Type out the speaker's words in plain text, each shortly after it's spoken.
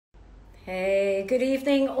Hey, good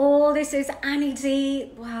evening, all. This is Annie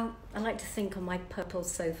D. Well, I like to think on my purple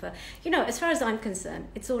sofa. You know, as far as I'm concerned,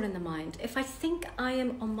 it's all in the mind. If I think I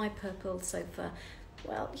am on my purple sofa,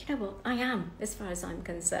 well, you know what? I am, as far as I'm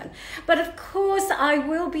concerned. But of course, I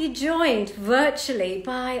will be joined virtually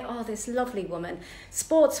by, this lovely woman,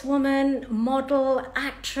 sportswoman, model,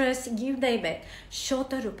 actress, you name it,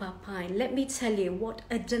 Satarupa Pyne. Let me tell you what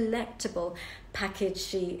a delectable package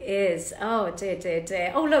she is. Oh, dear, dear,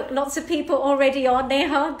 dear. Oh, look, lots of people already on.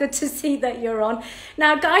 Neha, good to see that you're on.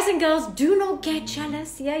 Now, guys and girls, do not get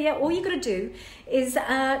jealous. Yeah. All you got to do is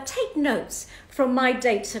take notes from my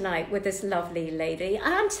date tonight with this lovely lady.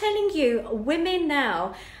 And I'm telling you, women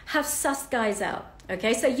now have sussed guys out.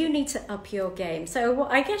 Okay, so you need to up your game. So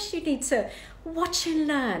I guess you need to watch and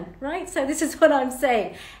learn, right? So this is what I'm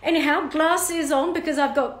saying. Anyhow, glasses on because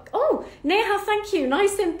I've got, Neha, thank you.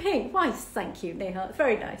 Nice in pink. Why, thank you, Neha.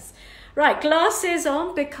 Very nice. Right, glasses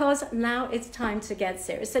on because now it's time to get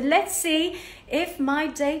serious. So let's see if my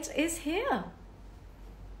date is here.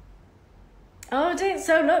 Oh dear,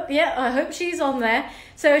 so look, yeah, I hope she's on there.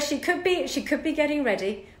 So she could be getting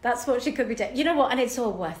ready. That's what she could be doing. You know what? And it's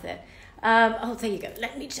all worth it. There you go.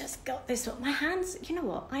 Let me just got this one. My hands, you know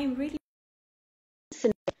what? I'm really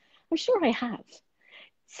listening. I'm sure I have.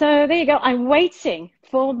 So there you go. I'm waiting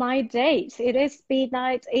for my date. It is speed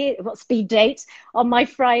night. Speed date on my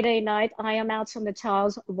Friday night. I am out on the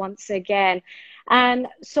tiles once again. And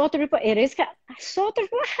Satarupa,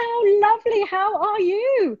 Satarupa, how lovely. How are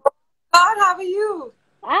you? God, how are you?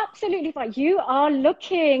 Absolutely fine. You are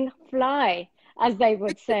looking fly, as they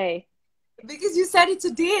would say. Because you said it's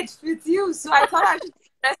a date with you, so I thought I should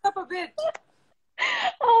dress up a bit.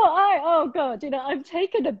 Oh God, I'm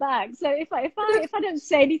taken aback. So if I don't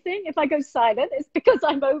say anything, if I go silent, it's because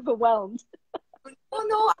I'm overwhelmed.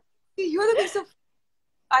 No, you're looking so.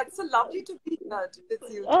 It's so lovely to be here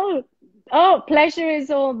with you. Pleasure is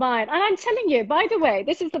all mine. And I'm telling you, by the way,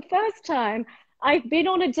 this is the first time I've been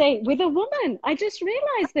on a date with a woman. I just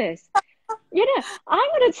realized this. I'm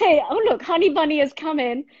going to tell you, look, Honey Bunny has come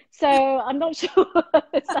in. So I'm not sure.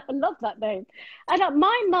 I love that name. And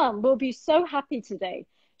my mum will be so happy today.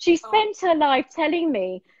 She spent her life telling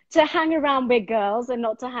me to hang around with girls and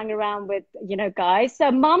not to hang around with, guys. So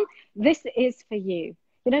mum, this is for you.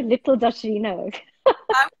 Little does she know.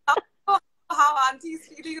 I'm not sure how Auntie is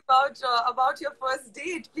feeling about your first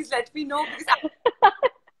date. Please let me know because I'm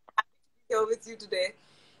here with you today.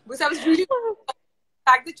 Because I was really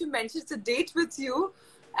fact that you mentioned it's a date with you,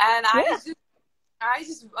 and I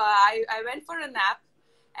went for a nap,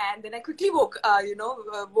 and then I quickly woke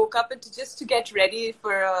up and to get ready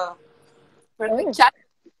for a quick chat.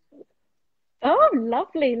 Oh,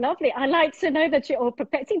 lovely. I like to know that you're all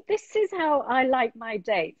prepared. See, this is how I like my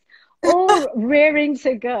dates, all rearing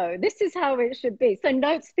to go. This is how it should be. So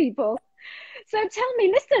notes, people. So tell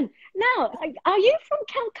me, listen, now, are you from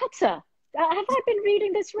Calcutta? Have I been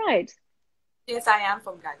reading this right? Yes, I am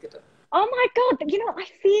from Calcutta. Oh my God, I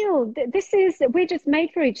feel we're just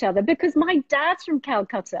made for each other because my dad's from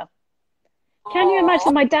Calcutta. Can you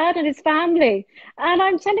imagine my dad and his family? And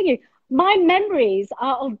I'm telling you, my memories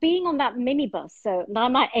are of being on that minibus. So now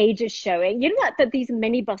my age is showing. You know that these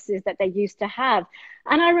minibuses that they used to have.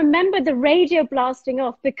 And I remember the radio blasting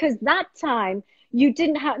off because that time you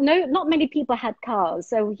didn't have, not many people had cars.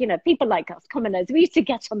 So, people like us, commoners, we used to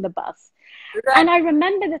get on the bus. Right. And I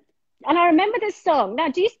remember this song. Now,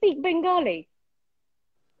 do you speak Bengali?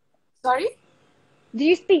 Sorry? Do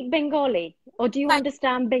you speak Bengali? Or do you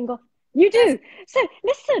understand Bengali? You do. Yes. So,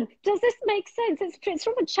 listen, does this make sense? It's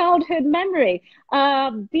from a childhood memory.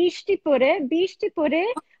 Bishti pure,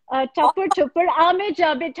 tupper tupper, ame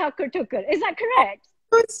jabe tucker tucker. Is that correct?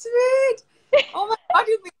 Oh, sweet. Oh my God,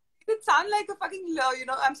 you made it sound like a fucking,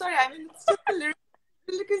 I'm sorry, it's just a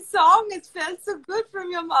lyrical song. It felt so good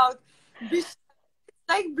from your mouth. It's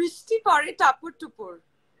like Brishti pare tapur tupur.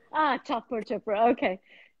 Tapur tupur. Okay.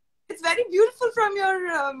 It's very beautiful from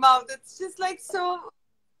your mouth. It's just like so.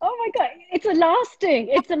 Oh my God, it's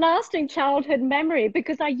a lasting childhood memory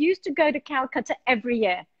because I used to go to Calcutta every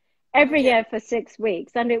year for 6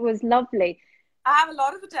 weeks, and it was lovely. I have a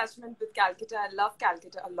lot of attachment with Calcutta. I love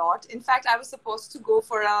Calcutta a lot. In fact, I was supposed to go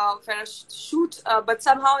for a shoot, but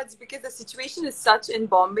somehow it's because the situation is such in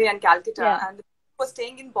Bombay and Calcutta, and the people who are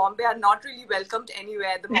staying in Bombay are not really welcomed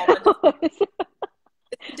anywhere at the moment.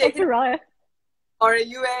 Or a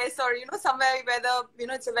US or somewhere where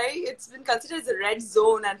it's been considered as a red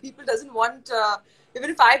zone and people doesn't want even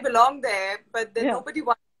if I belong there, but then nobody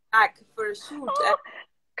wants back for a shoot.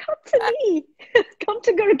 Come to me. Come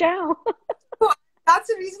to Gurgaon. So that's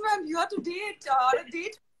the reason why I'm here to date. On a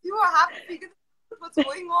date with you, I have to figure out what's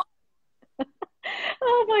going on.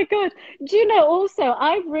 Oh my God. Do you know also,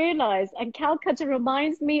 I've realized, and Calcutta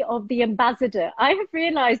reminds me of the Ambassador. I have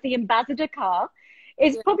realized the Ambassador car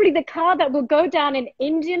is Yeah, probably the car that will go down in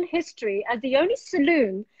Indian history as the only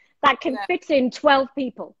saloon that can yeah, fit in 12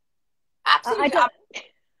 people. I absolutely. don't,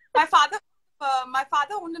 My father, my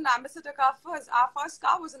father owned an ambassador car first. Our first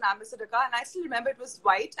car was an ambassador car, and I still remember it was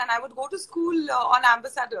white. And I would go to school on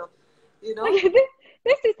ambassador. You know,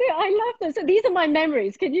 this is it. I love this. So these are my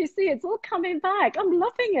memories. Can you see? It's all coming back. I'm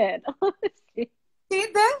loving it, honestly.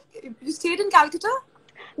 stayed there. You stayed in Calcutta.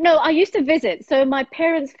 No, I used to visit. So my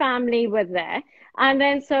parents' family were there. And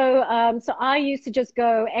then so I used to just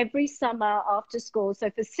go every summer after school. So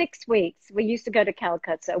for 6 weeks, we used to go to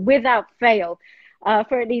Calcutta without fail,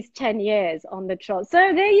 for at least 10 years on the trot. So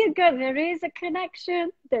there you go. There is a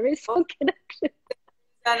connection. There is some connection.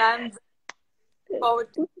 And I'm looking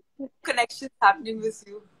forward to connections happening with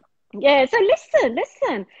you. Yeah, so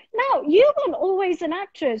listen. Now, you weren't always an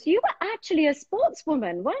actress. You were actually a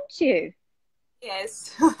sportswoman, weren't you?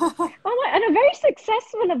 Yes. Oh, and a very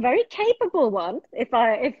successful, a very capable one, if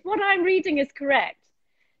what I'm reading is correct.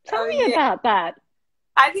 Tell me Yeah. about that.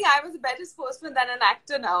 I think I was a better sportsman than an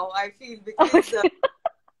actor now, I feel, Oh, because,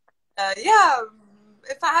 yeah,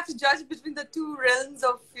 if I have to judge between the two realms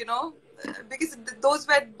of, because those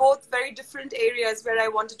were both very different areas where I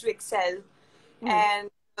wanted to excel. mm, And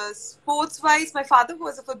sports-wise, my father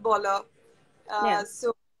was a footballer. yeah.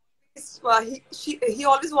 So he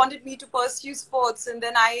always wanted me to pursue sports. And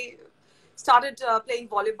then I started playing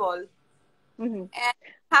volleyball. Hmm. And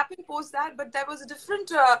it happened post that, but there was a different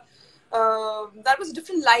that was a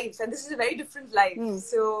different life, and this is a very different life. Mm,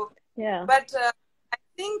 So, yeah. but I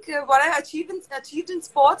think what I achieved in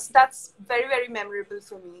sports, that's very, very memorable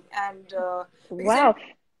for me. And because I Wow.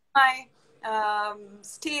 my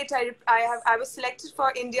state, I was selected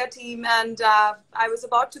for India team, and I was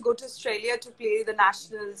about to go to Australia to play the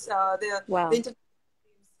nationals, the Wow. international.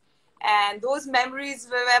 And those memories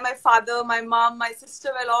were where my father, my mom, my sister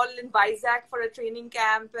were all in Vizag for a training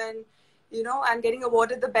camp, and and getting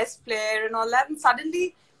awarded the best player and all that. And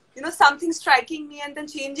suddenly, something striking me, and then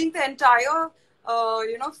changing the entire,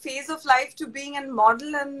 phase of life to being a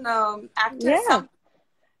model and actress, Yeah.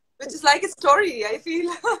 which is like a story, I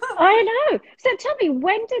feel. I know. So tell me,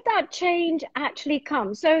 when did that change actually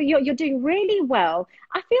come? So you're doing really well.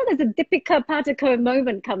 I feel there's a Deepika Padukone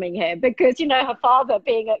moment coming here because her father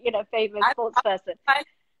being a famous I'm, sports person. I'm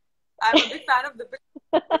I'm a big fan of the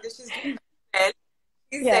because she's doing well.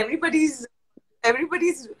 She's Yeah. everybody's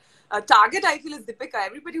target. I feel is Deepika.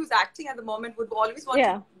 Everybody who's acting at the moment would always want to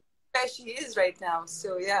Yeah. be where she is right now.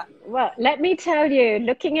 So yeah. Well, let me tell you,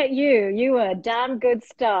 looking at you, you were a damn good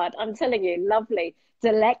start. I'm telling you, lovely,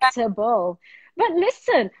 delectable. But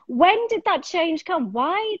listen, when did that change come?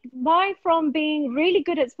 Why from being really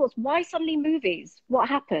good at sports, why suddenly movies? What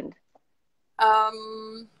happened?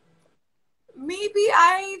 Um, maybe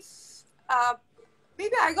uh,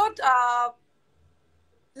 maybe I got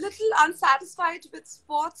little unsatisfied with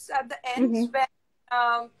sports at the end Hmm.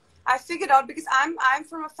 when I figured out, because I'm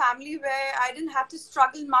from a family where I didn't have to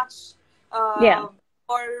struggle much, Yeah, uh,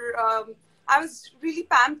 or I was really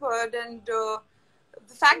pampered, and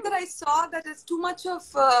the fact that I saw that it's too much of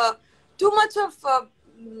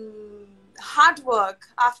mm, hard work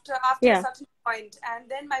after a yeah, certain point, and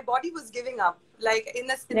then my body was giving up, like in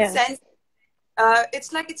a yeah, sense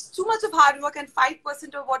it's like it's too much of hard work and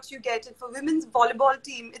 5% of what you get. And for women's volleyball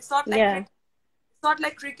team, it's not like yeah, cricket. It's not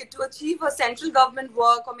like cricket to achieve a central government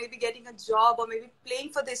work, or maybe getting a job, or maybe playing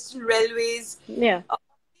for the Eastern Railways. yeah, Uh,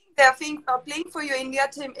 playing for your India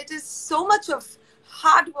team. It is so much of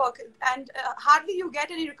hard work, and hardly you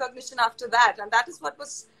get any recognition after that. And that is what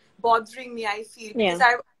was bothering me, I feel, because yeah.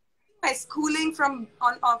 I my schooling from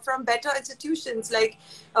better institutions. Like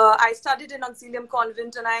I studied in Auxilium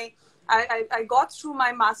Convent, and I got through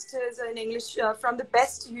my masters in English from the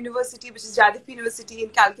best university, which is Jadip University in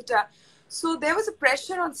Calcutta. So there was a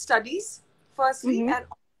pressure on studies, firstly, Hmm. and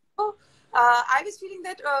also I was feeling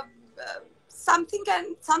that some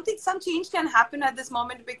change can happen at this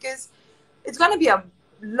moment, because it's going to be a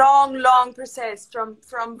long, long process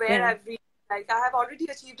from where Yeah, I've reached. Like I have already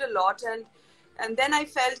achieved a lot, and then I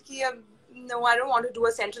felt ki, no, I don't want to do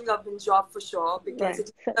a central government job for sure, because right.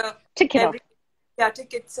 it's So tick it off. every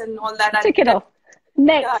tickets and all that. Tick it And off.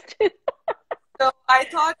 yeah, Next. so I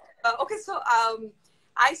thought, okay, so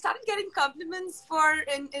I started getting compliments for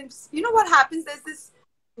in what happens. There's this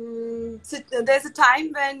there's a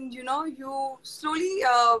time when you slowly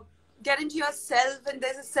get into yourself, and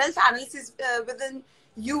there's a self analysis within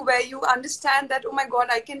you where you understand that, oh my God,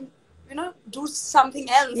 I can do something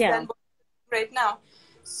else Yeah. than what I'm doing right now.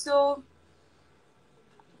 So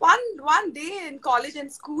one day in college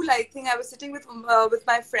and school, I think I was sitting with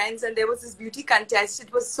my friends, and there was this beauty contest.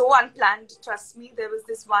 It was so unplanned, trust me. There was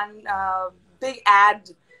this one big ad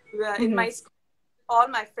in my school. All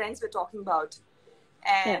my friends were talking about,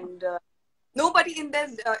 and nobody in their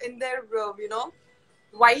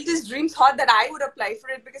wildest dreams thought that I would apply for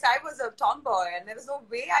it, because I was a tomboy and there was no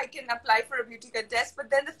way I can apply for a beauty contest. But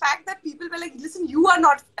then the fact that people were like, listen, you are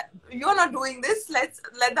not doing this. Let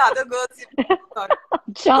the other girls.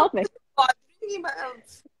 Charming.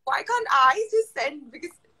 Why can't I just send?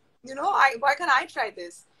 Because why can't I try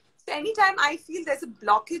this? So anytime I feel there's a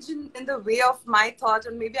blockage in the way of my thought,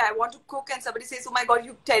 and maybe I want to cook and somebody says, oh my God,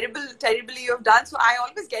 you terribly you have done. So I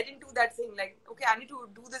always get into that thing like, okay, I need to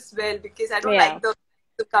do this well, because I don't like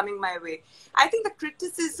the coming my way. I think the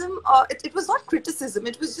criticism, it was not criticism.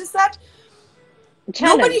 It was just that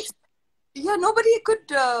challenge. Nobody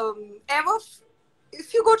could ever,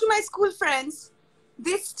 if you go to my school friends,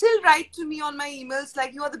 they still write to me on my emails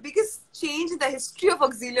like, you are the biggest change in the history of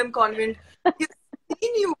Auxilium Convent. We've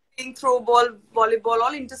seen you playing throwball, volleyball,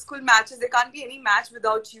 all inter-school matches. There can't be any match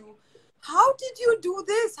without you. How did you do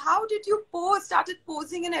this? How did you started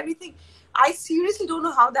posing and everything? I seriously don't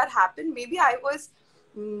know how that happened. Maybe I was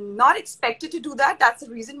not expected to do that. That's the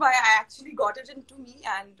reason why I actually got it into me.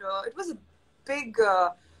 And it was a big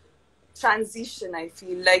transition, I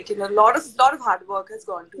feel. Like, a lot of hard work has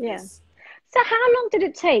gone to this. So how long did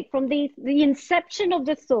it take from the inception of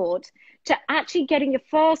the thought to actually getting your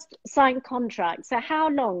first signed contract? So how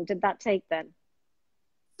long did that take then?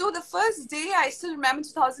 So the first day, I still remember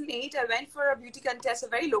 2008, I went for a beauty contest, a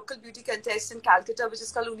very local beauty contest in Calcutta, which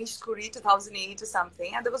is called Unish Kuri 2008 or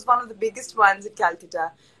something. And that was one of the biggest ones in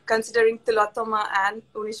Calcutta, considering Tilottama and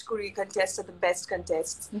Unish Kuri contests are the best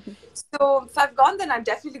contests. So if I've gone, then I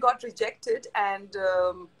definitely got rejected. And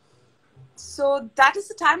so that is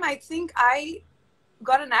the time I think I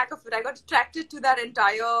got a knack of it. I got attracted to that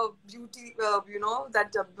entire beauty, the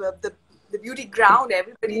beauty ground.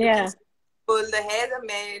 Everybody looking, the hairs are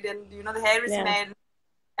made, and the hair is made,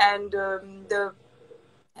 and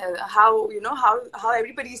how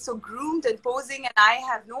everybody is so groomed and posing, and I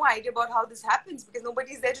have no idea about how this happens, because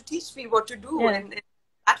nobody is there to teach me what to do in the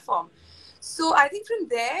platform. So I think from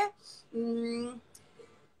there,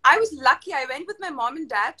 I was lucky. I went with my mom and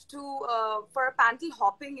dad to for a panel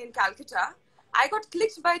hopping in Calcutta. I got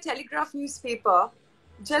clicked by a Telegraph newspaper,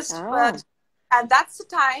 and that's the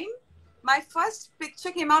time my first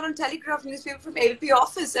picture came out on Telegraph newspaper from LP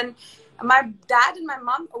office, and my dad and my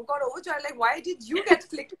mom got overjoyed. Like, why did you get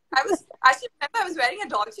clicked? I was wearing a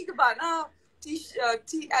Dolce & Gabbana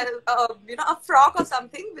a frock or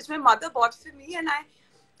something, which my mother bought for me, and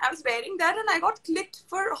I was wearing that, and I got clicked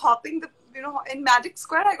for hopping in Magic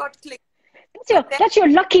Square. I got clicked. That's your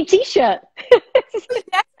lucky T-shirt. Yes,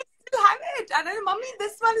 I still have it. And I said, Mommy,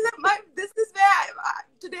 this one is this is where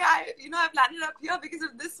today I've landed up here because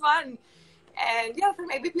of this one. And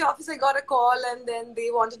from ABP office, I got a call, and then they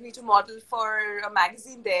wanted me to model for a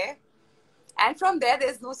magazine there. And from there,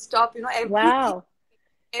 there's no stop.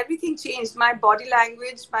 Everything changed. My body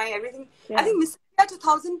language, my everything. I think Miss India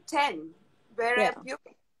 2010, where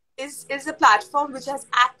is a platform which has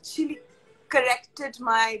actually corrected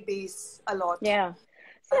my base a lot. Yeah.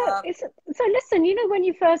 So listen, when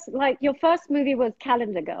you first, your first movie was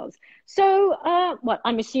Calendar Girls. So,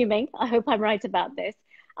 I'm assuming, I hope I'm right about this.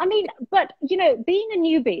 I mean, but, being a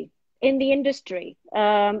newbie in the industry,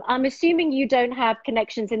 I'm assuming you don't have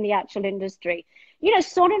connections in the actual industry.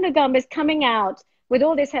 Sonu Nigam is coming out with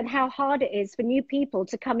all this and how hard it is for new people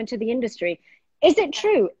to come into the industry. Is it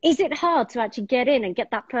true? Is it hard to actually get in and get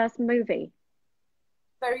that first movie?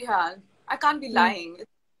 Very hard. I can't be lying. It's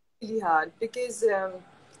really hard, because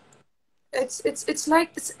it's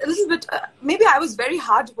like, it's a little bit, maybe I was very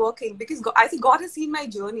hardworking, because I think God has seen my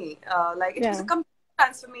journey. It was a complete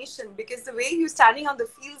transformation, because the way you're standing on the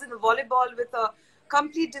fields in the volleyball with a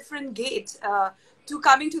complete different gait to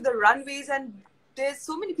coming to the runways, and there's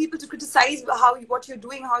so many people to criticize what you're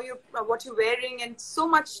doing, what you're wearing, and so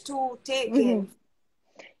much to take in.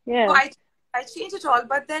 Yeah. So I changed it all,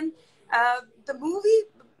 but then the movie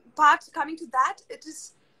part, coming to that, it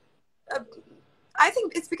is I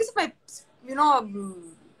think it's because of my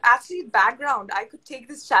athlete background. I could take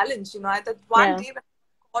this challenge. That one day when I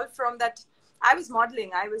called from that, I was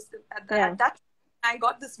modeling. I was at that time I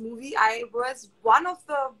got this movie. I was one of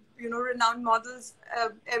the renowned models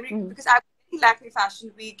because I was in Lakme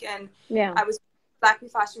Fashion Week, and I was Lakme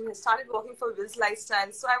Fashion Week. I started working for Will's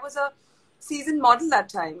Lifestyle, so I was a seasoned model that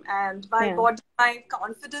time, and my body, my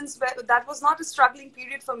confidence, that was not a struggling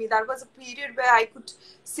period for me. That was a period where I could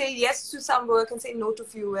say yes to some work and say no to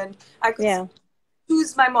few, and I could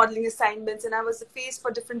choose my modeling assignments, and I was a face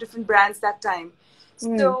for different brands that time.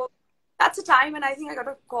 So that's the time when I think I got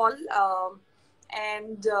a call.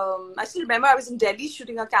 I still remember I was in Delhi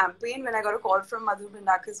shooting a campaign when I got a call from Madhu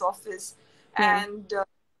Bhandaka's office. And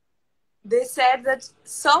they said that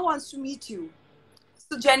Sir wants to meet you.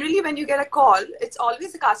 So generally when you get a call, it's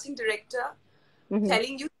always the casting director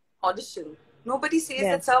telling you to audition. Nobody says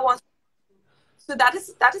that Sir wants to meet you. So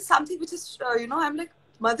that is something which is, I'm like,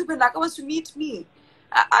 Madhu Bhandaka wants to meet me.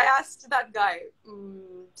 I asked that guy.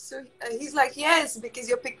 So he's like, yes, because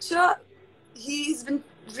your picture, he's been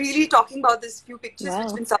really talking about this few pictures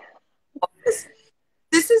which been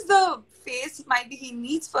this is the face he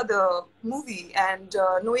needs for the movie, and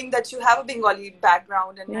knowing that you have a Bengali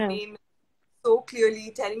background and your name so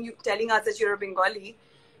clearly telling us that you're a Bengali,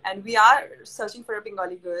 and we are searching for a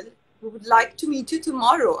Bengali girl. We would like to meet you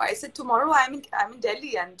tomorrow. I said, tomorrow I'm in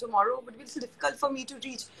Delhi, and tomorrow would be a little difficult for me to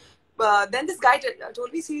reach. Then this guy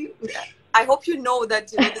told me, see, I hope you know that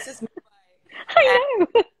this is Mumbai. I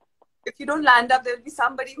know. If you don't land up, there will be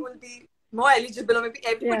somebody who will be more eligible, or maybe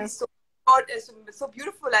everybody's so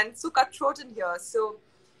beautiful and so cutthroat in here. So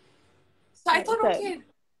I thought, okay,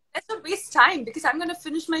 let's not waste time, because I'm going to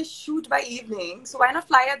finish my shoot by evening. So why not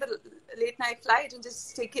fly at the late night flight and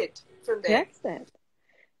just take it from there? Yes,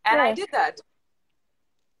 and I did that.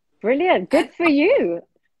 Brilliant. Good for you.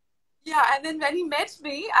 Yeah, and then when he met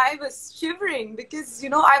me, I was shivering because,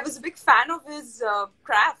 I was a big fan of his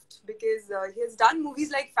craft, because he has done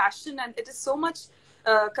movies like Fashion, and it is so much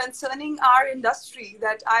concerning our industry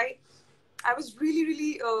that I was really,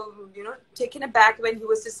 really, taken aback when he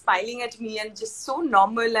was just smiling at me and just so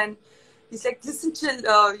normal. And he's like, listen,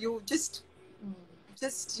 chill, you just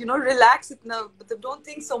relax. Don't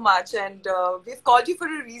think so much. And we've called you for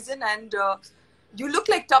a reason. And you look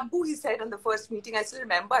like Tabbu, he said on the first meeting. I still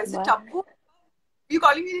remember. I said, Tabbu? You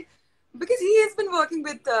calling me? Because he has been working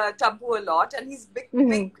with Tabbu a lot, and he's big.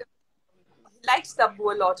 He likes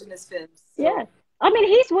Tabbu a lot in his films. So. Yeah. I mean,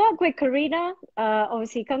 he's worked with Kareena,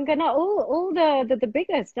 obviously Kangana, all the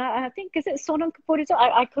biggest. I think, is it Sonam Kapoor?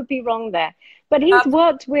 I could be wrong there. But he's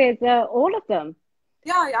worked with all of them.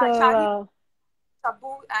 Yeah. So,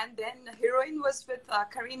 Tabbu, and then Heroine was with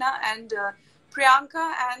Kareena, and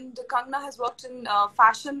Priyanka and Kangana has worked in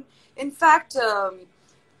fashion. In fact,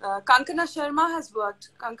 Kankana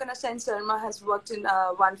Sen Sharma has worked in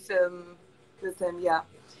one film with him. Yeah.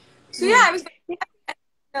 So I was.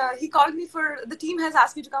 He called me the team has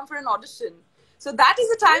asked me to come for an audition. So that is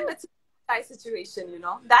the time that's a high situation,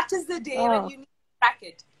 That is the day when you need to crack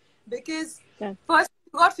it. Because first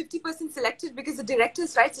you got 50% selected because the director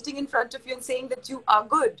is right sitting in front of you and saying that you are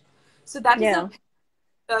good. So that is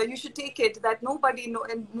you should take it, that nobody in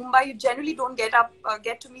Mumbai, you generally don't get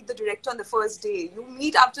to meet the director on the first day. You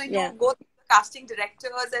meet after you go through the casting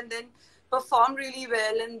directors and then perform really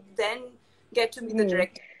well and then get to meet the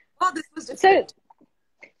director. Oh, this was different.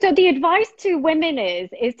 So the advice to women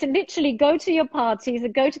is to literally go to your parties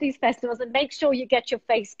and go to these festivals and make sure you get your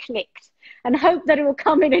face clicked and hope that it will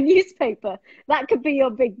come in a newspaper. That could be your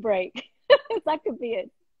big break. That could be it.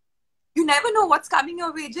 You never know what's coming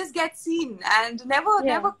your way. Just get seen, and never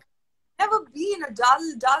be in a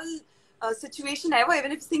dull situation ever.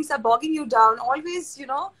 Even if things are bogging you down, always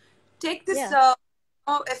take this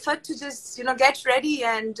effort to just get ready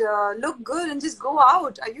and look good and just go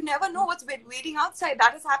out. You never know what's waiting outside.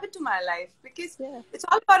 That has happened to my life, because it's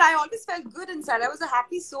all about, I always felt good inside. I was a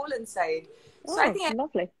happy soul inside. So I think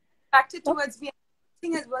lovely. Attracted towards me.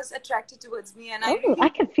 Everything was attracted towards me, and I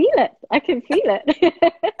can feel it. I can feel it.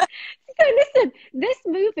 So listen, this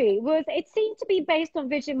movie it seemed to be based on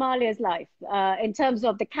Vijay Mallya's life in terms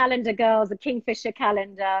of the calendar girls, the Kingfisher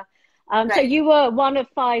calendar. So you were one of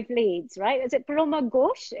 5 leads, right? Is it Paroma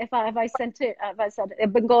Ghosh? If I said it, a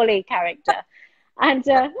Bengali character, and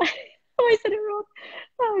I said it wrong.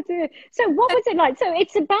 Oh dear. So what was it like? So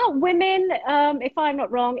it's about women, if I'm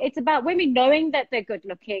not wrong, it's about women knowing that they're good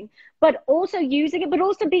looking, but also using it, but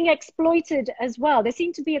also being exploited as well. There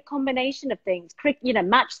seemed to be a combination of things,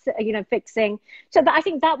 match, fixing. So I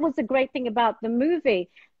think that was the great thing about the movie.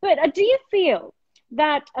 But do you feel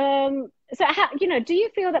that, do you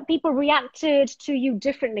feel that people reacted to you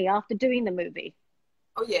differently after doing the movie?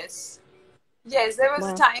 Oh, yes. Yes, there was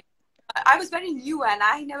a time. I was very new and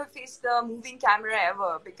I never faced the moving camera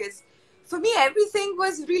ever, because for me everything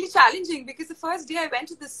was really challenging, because the first day I went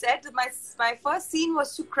to the set, my first scene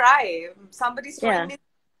was to cry. Somebody's throwing me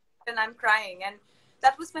and I'm crying, and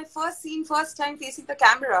that was my first scene, first time facing the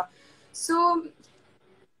camera. So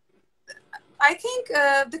I think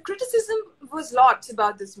the criticism was lots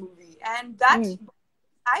about this movie, and that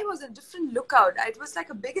I was a different lookout. It was like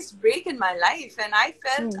a biggest break in my life, and I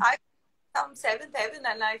felt some seventh heaven,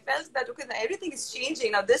 and I felt that okay, everything is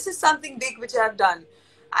changing now. This is something big which I have done.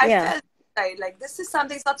 I Yeah. felt right, like this is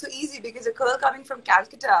something. It's not so easy because a girl coming from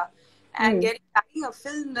Calcutta and getting a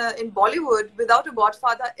film in Bollywood without a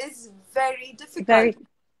godfather is very difficult. Very,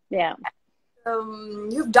 yeah.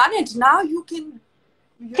 You've done it. Now you can,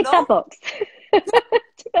 Tick that box.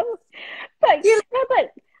 But feel. no,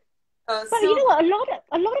 but you So know what?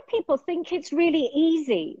 A lot of people think it's really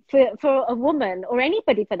easy for a woman or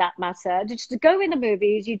anybody for that matter to just go in the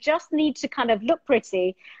movies. You just need to kind of look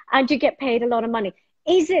pretty, and you get paid a lot of money.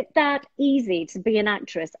 Is it that easy to be an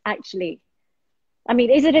actress? Actually, I mean,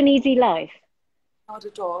 is it an easy life? not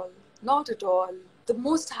at all. Not at all. The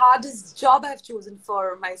most hardest job I've chosen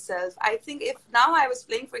for myself. I think if now I was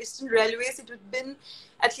playing for Eastern Railways, it would have been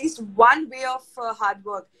at least one way of hard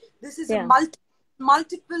work. This is a Yeah.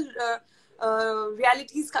 multiple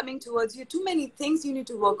realities coming towards you. Too many things you need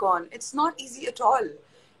to work on. It's not easy at all,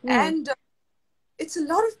 Mm. and it's a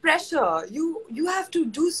lot of pressure. You have to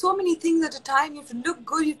do so many things at a time. You have to look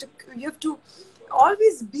good. You have to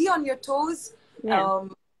always be on your toes. Yeah.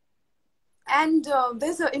 And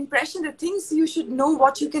there's an impression that things you should know,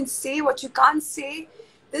 what you can say, what you can't say.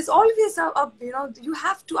 There's always you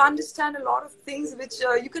have to understand a lot of things which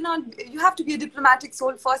you cannot. You have to be a diplomatic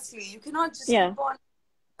soul. Firstly, you cannot just Yeah. keep on.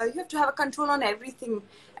 You have to have a control on everything,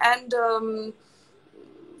 and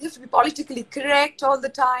you have to be politically correct all the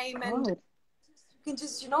time, and God. you can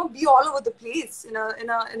just be all over the place in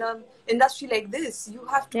a industry like this. You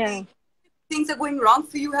have to Yeah. be. Things are going wrong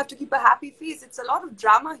for you. You have to keep a happy face. It's a lot of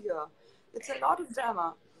drama here. It's a lot of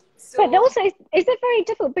drama. But So also, is it very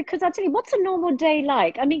difficult? Because I tell you, what's a normal day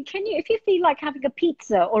like? I mean, if you feel like having a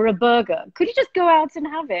pizza or a burger, could you just go out and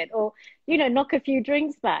have it, or knock a few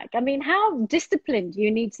drinks back? I mean, how disciplined do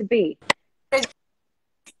you need to be?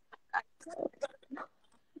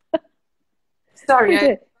 sorry, Oh, I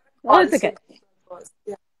dear. Oh, call it's so okay.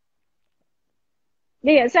 yeah.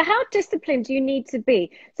 Yeah. So how disciplined do you need to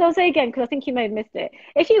be? So I'll say again, because I think you may have missed it.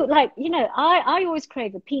 If you like, I always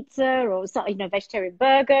crave a pizza or vegetarian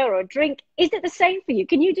burger or a drink. Is it the same for you?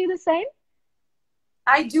 Can you do the same?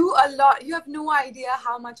 I do a lot. You have no idea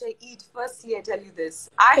how much I eat. Firstly, I tell you this.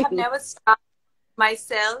 I have never starved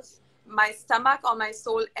myself, my stomach, or my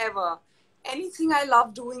soul ever. Anything I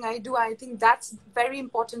love doing, I do. I think that's very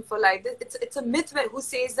important for life. It's a myth who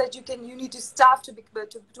says that you need to starve to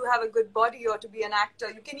have a good body or to be an actor.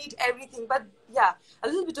 You can eat everything, but yeah, a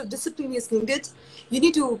little bit of discipline is needed. You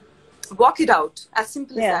need to walk it out. As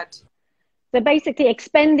simple as Yeah. that. So basically,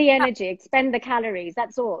 expend the energy, expend the calories.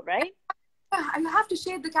 That's all, right? Yeah, you have to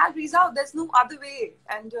shade the calories out. There's no other way.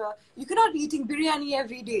 And you cannot be eating biryani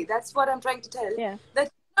every day. That's what I'm trying to tell. Yeah. That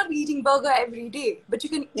you cannot be eating burger every day. But you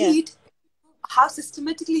can Yeah. eat how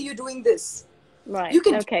systematically you're doing this. Right. You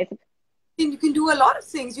can Okay. you can do a lot of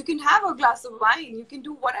things. You can have a glass of wine. You can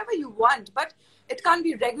do whatever you want. But it can't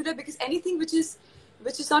be regular because anything which is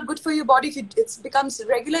not good for your body, if it becomes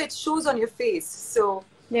regular, it shows on your face. So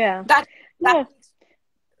Yeah. that Yeah.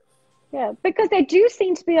 Yeah, because there do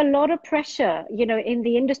seem to be a lot of pressure, in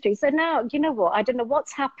the industry. So now, you know what? I don't know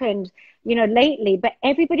what's happened, lately, but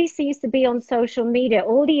everybody seems to be on social media.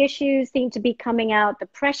 All the issues seem to be coming out, the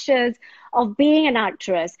pressures of being an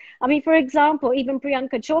actress. I mean, for example, even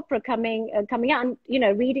Priyanka Chopra coming out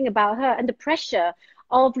and, reading about her and the pressure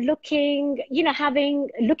of looking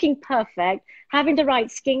perfect, having the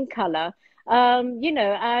right skin color. And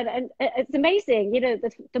it's amazing,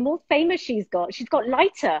 the more famous she's got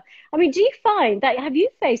lighter. I mean, do you find that, have you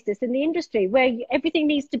faced this in the industry where everything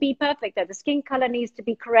needs to be perfect, that the skin color needs to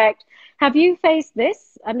be correct? Have you faced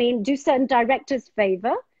this? I mean, do certain directors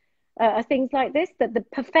favor things like this, that the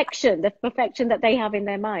perfection that they have in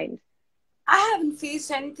their mind? I haven't faced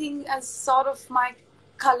anything as sort of my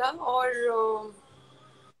color or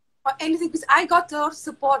anything because I got a lot of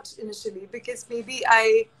support initially because maybe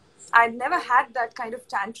I never had that kind of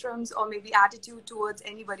tantrums or maybe attitude towards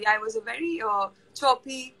anybody. I was a very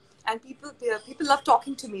chirpy and people love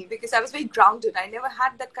talking to me because I was very grounded. I never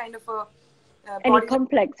had that kind of a Any body.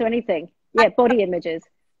 complex or anything? Yeah, body images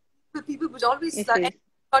People would always issues.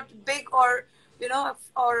 got big or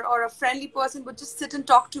or a friendly person would just sit and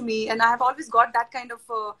talk to me, and I have always got that kind of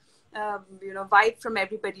vibe from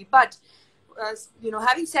everybody. But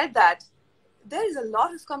having said that, there is a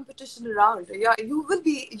lot of competition around. Yeah, you will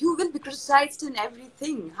be criticized in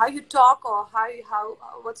everything. How you talk or how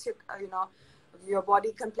what's your your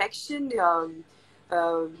body complexion.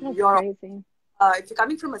 That's Your crazy. if you're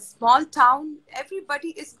coming from a small town, everybody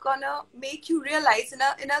is gonna make you realize in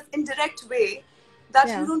a indirect way that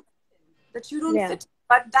Yeah, you don't yeah, fit.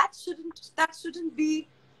 But that shouldn't be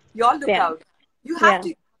your yeah, lookout. You have yeah. to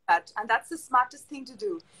do that, and that's the smartest thing to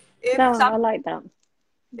do. If No, some, I like that.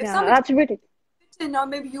 if Yeah, somebody, that's really. or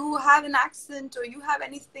maybe you have an accent or you have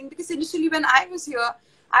anything, because initially when I was here,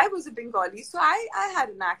 I was a Bengali, so I had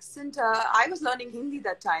an accent. I was learning Hindi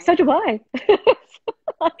that time. So do I.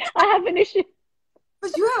 I have an issue.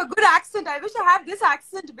 But you have a good accent. I wish I had this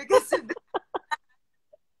accent, because if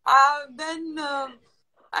then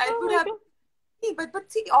I Oh would my have. God.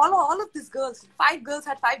 But see, all of these girls, 5 girls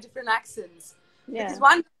had 5 different accents. Because Yeah.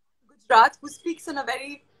 one Gujarat who speaks in a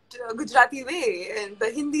very Gujarati way, and the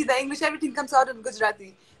Hindi, the English, everything comes out in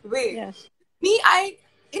Gujarati way. Yeah. Me, I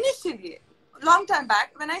initially, long time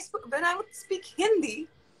back, when I would speak Hindi,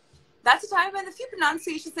 that's the time when the few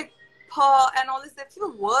pronunciations like pa and all this, there are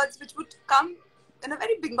few words which would come in a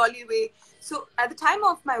very Bengali way. So at the time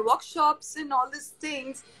of my workshops and all these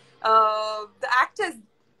things, the actors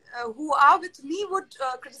who are with me would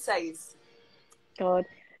criticize. God.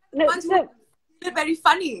 No, Ones who so are very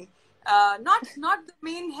funny. Not the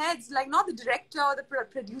main heads, like not the director or the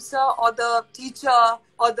producer or the teacher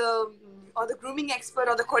or the grooming expert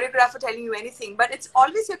or the choreographer telling you anything, but it's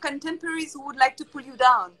always your contemporaries who would like to pull you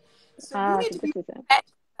down. So you need so to this be is it. prepared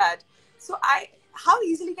for that. So how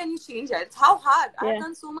easily can you change that? It's how hard. I've Yeah.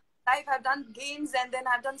 done so much life. I've done games, and then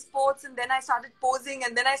I've done sports, and then I started posing,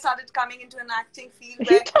 and then I started coming into an acting field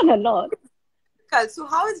where. You've done a lot. So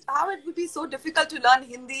how it would be so difficult to learn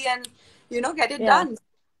Hindi and get it Yeah. done?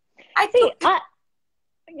 I See, took.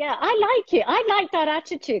 yeah, I like it. I like that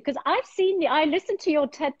attitude because I've seen you. I listened to your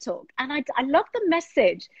TED talk and I love the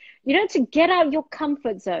message, to get out your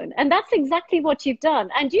comfort zone. And that's exactly what you've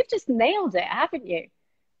done. And you've just nailed it, haven't you?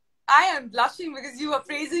 I am blushing because you are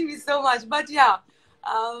praising me so much. But yeah,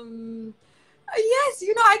 um, yes,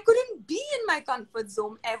 I couldn't be in my comfort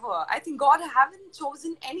zone ever. I think God haven't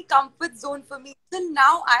chosen any comfort zone for me. Till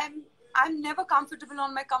now, I'm never comfortable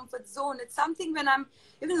on my comfort zone. It's something when I'm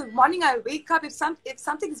even in the morning I wake up, if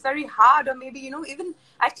something is very hard, or maybe even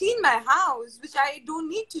I clean my house, which I don't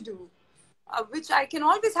need to do. Which I can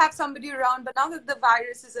always have somebody around, but now that the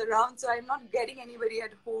virus is around, so I'm not getting anybody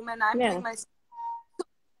at home, and I'm Yeah. doing my.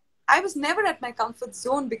 I was never at my comfort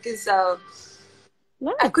zone because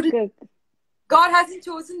No, I couldn't. good. God hasn't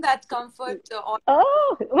chosen that comfort.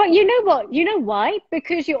 Oh, well, you know what? You know why?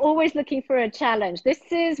 Because you're always looking for a challenge. This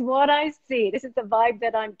is what I see. This is the vibe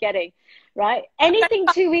that I'm getting, right? Anything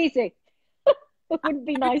too easy wouldn't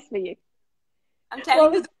be nice for you. I'm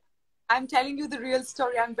telling you, Well, I'm telling you the real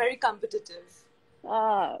story. I'm very competitive.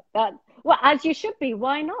 well, as you should be.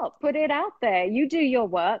 Why not? Put it out there. You do your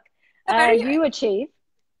work. In a very, You achieve.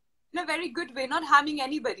 in a very good way, not harming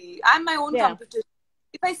anybody. I'm my own Yeah. competition.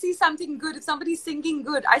 If I see something good, if somebody's singing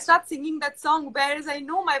good, I start singing that song. Whereas I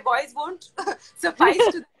know my voice won't suffice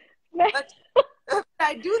to, but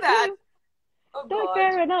I do that. Oh No, God.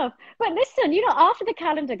 fair enough. But listen, after the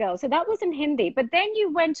Calendar Girl, so that was in Hindi, but then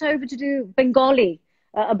you went over to do Bengali,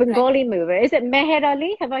 a Right. Bengali movie. Is it Meher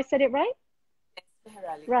Ali? Have I said it right? Yes,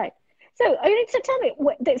 Meher. Right. So tell me,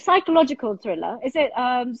 the psychological thriller, is it,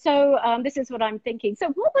 this is what I'm thinking. So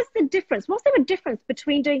what was the difference? Was there a difference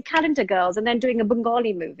between doing Calendar Girls and then doing a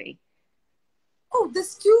Bengali movie? Oh,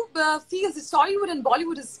 this two fields, the Tollywood and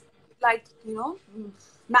Bollywood is like,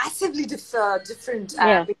 massively different.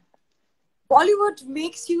 Yeah. Bollywood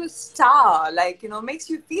makes you a star, like, makes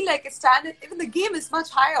you feel like a star. Even the game is much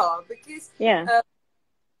higher because Yeah.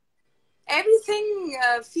 everything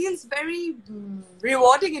feels very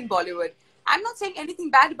rewarding in Bollywood. I'm not saying anything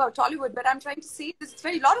bad about Tollywood, but I'm trying to say this. It's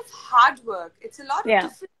a lot of hard work. It's a lot of Yeah.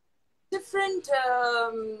 different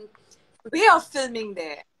way of filming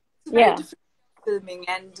there. It's a very different filming,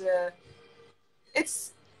 and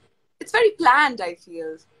it's very planned, I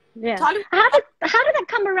feel. Yeah. Tollywood, How did that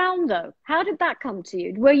come around though? How did that come to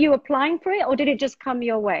you? Were you applying for it or did it just come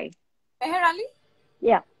your way? Meher Ali?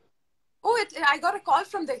 Yeah. Oh, I got a call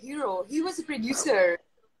from the hero. He was a producer.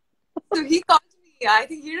 So he called me. I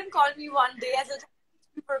think Hiran called me one day as a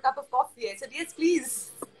for a cup of coffee. I said, yes,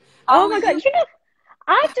 please. Oh How my will God. you?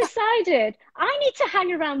 I've decided I need to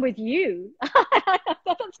hang around with you.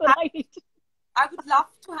 That's what I need to. I would love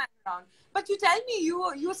to hang around. But you tell me,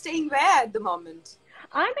 you're staying where at the moment?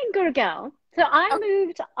 I'm in Gurgaon. So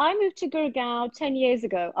I moved to Gurgaon 10 years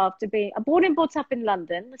ago after being born and brought up in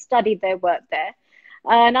London, studied there, worked there.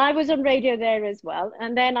 And I was on radio there as well.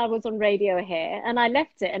 And then I was on radio here and I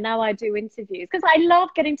left it. And now I do interviews because I love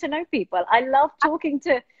getting to know people. I love talking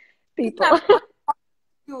to people.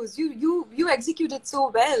 You execute it so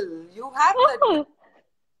well. You have that. Oh,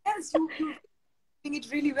 Yes, you doing it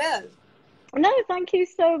really well. no, thank you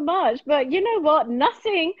so much. But you know what?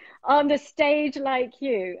 Nothing on the stage like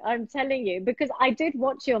you, I'm telling you, because I did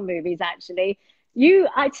watch your movies actually.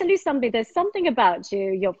 I tell you something, there's something about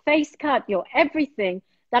you, your face cut, your everything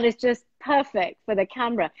that is just perfect for the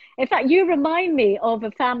camera. In fact, you remind me of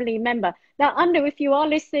a family member. Now, Anu, if you are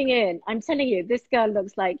listening in, I'm telling you, this girl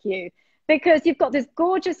looks like you because you've got this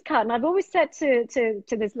gorgeous cut. And I've always said to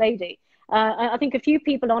this lady, I think a few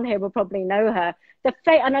people on here will probably know her.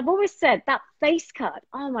 And I've always said that face cut,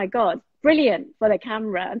 oh my God, brilliant for the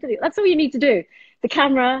camera. I'm telling you, that's all you need to do. The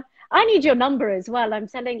camera. I need your number as well, I'm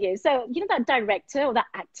telling you. So, you know, that director or that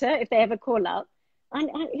actor, if they ever call up, I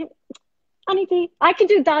can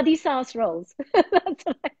do Dadi Saas roles. That's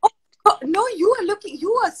what Oh, no, you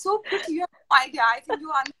are so pretty. You have no idea. I think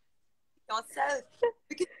you are yourself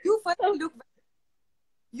because you first look,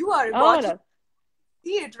 you are gorgeous. no.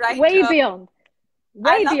 See it, right? Way beyond.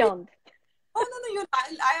 Way beyond. Oh, no,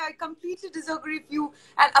 I completely disagree with you.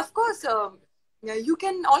 And of course, you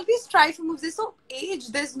can always try for movies. There's no age,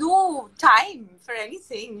 there's no time for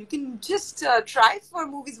anything. You can just try for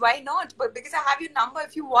movies. Why not? But because I have your number,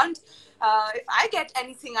 if you want, if I get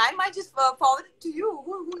anything, I might just forward it to you.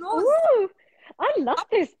 Who knows? Ooh, I love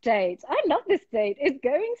this date. I love this date. It's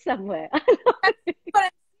going somewhere. What I'm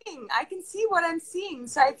seeing. I can see what I'm seeing.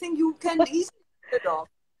 So I think you can easily get it off.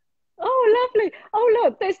 Oh, lovely. Oh,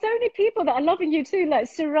 look, there's so many people that are loving you too. Like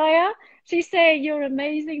Soraya, she's saying you're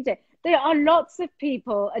amazing. There are lots of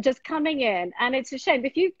people just coming in, and it's a shame.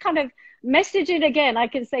 If you kind of message it again, I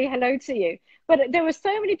can say hello to you. But there were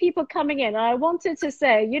so many people coming in, and I wanted to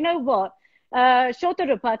say, you know what,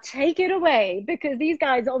 Satarupa, take it away, because these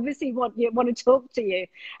guys obviously want to talk to you.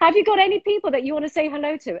 Have you got any people that you want to say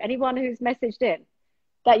hello to? Anyone who's messaged in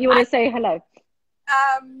that you want to say hello?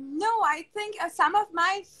 No, I think some of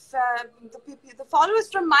my the followers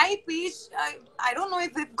from my page, I don't know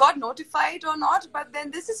if they've got notified or not, but then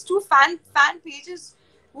this is two fan pages.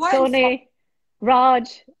 Tony,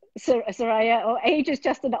 Raj, Soraya, or age is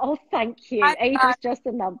just an, oh, thank you. Age is just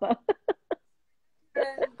a number.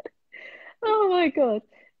 Oh my God.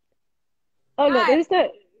 Oh, look, is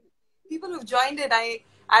that people who've joined it?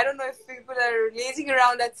 I don't know if people are lazing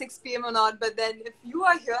around at 6 p.m. or not, but then if you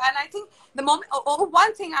are here, and I think the moment,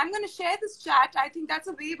 one thing, I'm going to share this chat. I think that's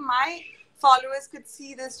a way my followers could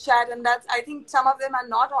see this chat, and I think some of them are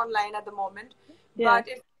not online at the moment, but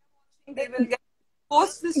if they will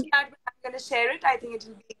post this chat, but I'm going to share it. I think it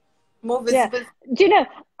will be more visible. Yeah. Do you know,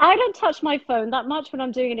 I don't touch my phone that much when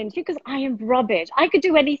I'm doing an interview because I am rubbish. I could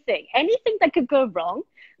do anything. Anything that could go wrong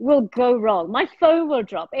will go wrong. My phone will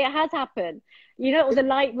drop. It has happened. You know, or the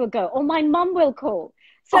light will go, or my mum will call.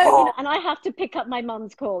 So, you know, and I have to pick up my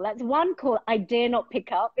mum's call. That's one call I dare not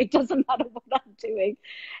pick up. It doesn't matter what I'm doing.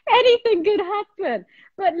 Anything could happen.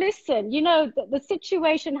 But listen, you know, the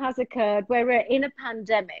situation has occurred where we're in a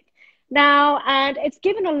pandemic now, and it's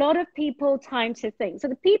given a lot of people time to think. So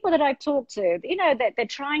the people that I've talked to, you know, they're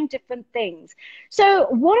trying different things. So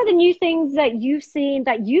what are the new things that you've seen,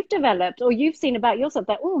 that you've developed, or you've seen about yourself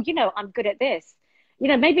that, oh, you know, I'm good at this? You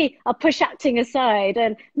know, maybe I'll push acting aside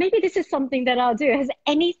and maybe this is something that I'll do. Has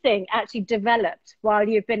anything actually developed while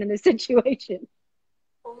you've been in this situation?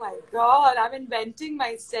 Oh my God, I'm inventing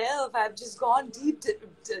myself. I've just gone deep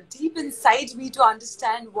inside me to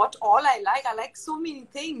understand what all I like. I like so many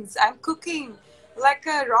things. I'm cooking like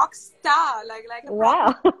a rock star, like a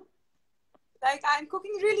wow. Like I'm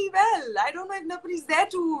cooking really well. I don't know if nobody's there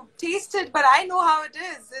to taste it, but I know how it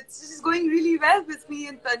is. It's just going really well with me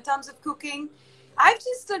in terms of cooking. I've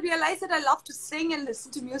just realized that I love to sing and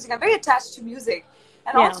listen to music. I'm very attached to music,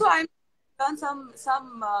 and also I'm learned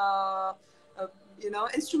some you know,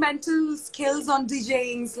 instrumental skills on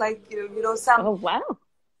DJing, like you know some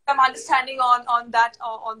some understanding on that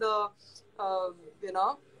on the you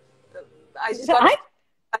know. I just got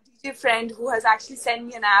a DJ friend who has actually sent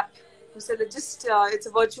me an app who said that just it's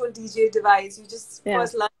a virtual DJ device. You just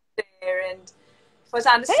first learn there and first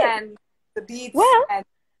understand the beats. And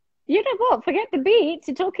you know what? Forget the beats.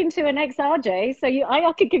 You're talking to an ex-RJ, so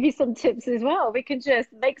I could give you some tips as well. We can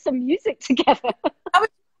just make some music together.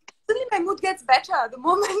 Suddenly my mood gets better. The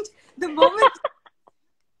moment,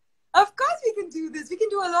 of course we can do this. We can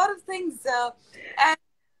do a lot of things. And,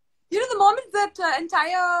 you know, the moment that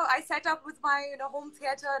I set up with my, you know, home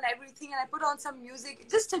theater and everything, and I put on some music,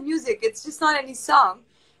 just a music. It's just not any song.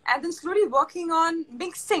 And then slowly working on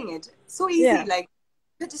mixing it. So easy, like.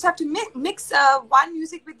 You just have to mix one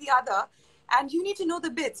music with the other, and you need to know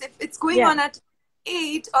the bits. If it's going on at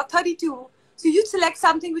 8 or 32, so you select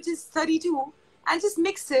something which is 32 and just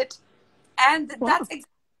mix it, and that's exactly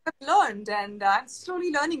what I've learned, and I'm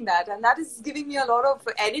slowly learning that, and that is giving me a lot of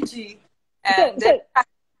energy. And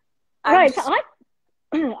I've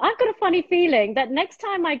got a funny feeling that next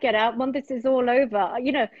time I get out, when this is all over,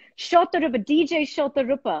 you know, Satarupa, DJ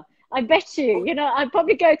Satarupa, I bet you, you know, I'd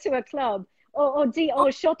probably go to a club. Or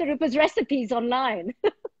Satarupa's recipes online.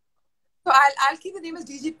 So I'll keep the name as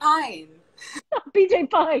DJ Pine. BJ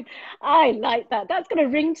Pyne. I like that. That's got a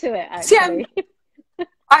ring to it, See, actually.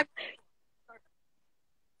 I'm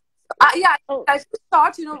yeah, Oh, I just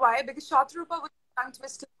thought, you know why? Because Satarupa was a tongue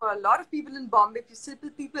twister for a lot of people in Bombay. Simple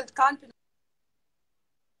people can't pronounce.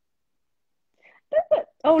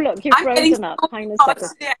 oh, look, you've I'm getting frozen up. so many Hang on a calls second.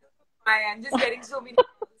 today. I don't know why. I'm just getting so many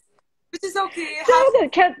calls, which is okay. Have Tell them,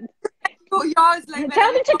 yours like tell whenever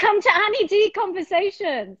them you to want. come to Annie D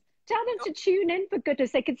conversations. Tell them to tune in, for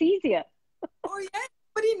goodness sake. It's easier. Oh yeah,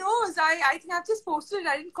 nobody knows. I think I've just posted it.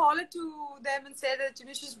 I didn't call it to them and say that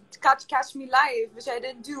you should catch me live, which I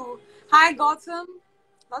didn't do. Hi Gotham,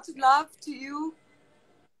 lots of love to you.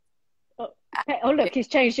 Oh, hey, oh, look, he's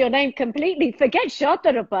changed your name completely. Forget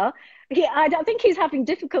Shatarapa. I think he's having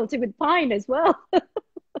difficulty with Pine as well.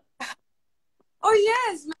 Oh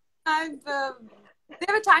yes, I've.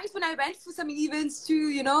 There were times when I went for some events too,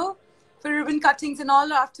 you know, for ribbon cuttings and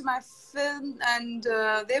all after my film, and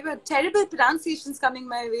there were terrible pronunciations coming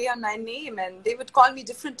my way on my name, and they would call me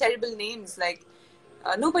different terrible names. Like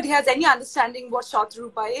nobody has any understanding what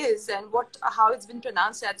Shatrupa is and how it's been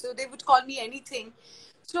pronounced at, so they would call me anything.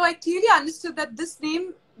 So I clearly understood that this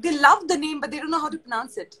name, they love the name, but they don't know how to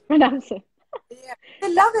pronounce it. Pronounce it. Yeah,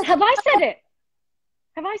 they love it. Have I said it?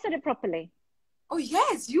 Have I said it properly? Oh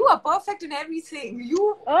yes, you are perfect in everything.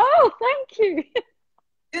 Oh, thank you.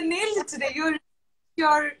 You nailed it today. Your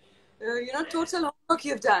total homework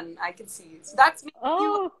you've done. I can see. So that's making you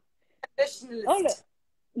Oh, a oh, look. professionalist.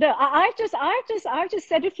 No, I've just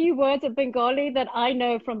said a few words of Bengali that I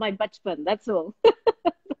know from my bachpan. That's all. That's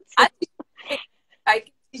I all. I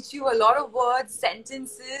can teach you a lot of words,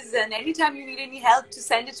 sentences, and anytime you need any help to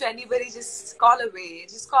send it to anybody, just call away.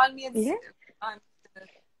 Just call me and Yeah. I'm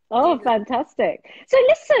Oh, deal with fantastic. So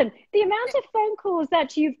listen, the amount it. of phone calls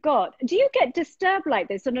that you've got, do you get disturbed like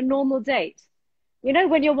this on a normal date? You know,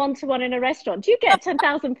 when you're one-to-one in a restaurant, do you get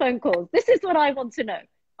 10,000 phone calls? This is what I want to know.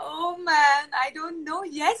 Oh man, I don't know.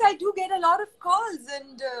 Yes, I do get a lot of calls,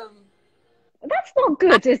 and That's not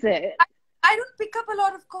good, is it? I, I don't pick up a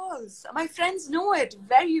lot of calls. My friends know it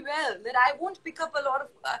very well that I won't pick up a lot of.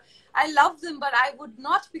 I love them, but I would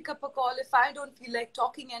not pick up a call if I don't feel like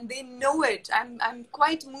talking, and they know it. I'm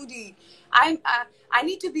quite moody. I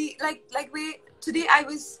need to be like we today. I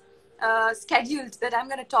was scheduled that I'm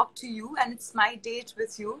going to talk to you, and it's my date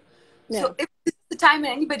with you. Yeah. So if this is the time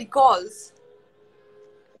when anybody calls,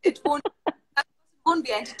 it won't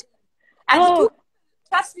be entertaining. And the two, Oh,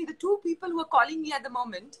 trust me, the two people who are calling me at the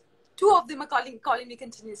moment, two of them are calling me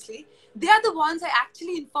continuously. They are the ones I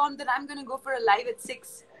actually informed that I'm going to go for a live at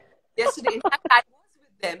 6 yesterday. In fact, I was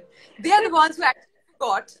with them. They are the ones who actually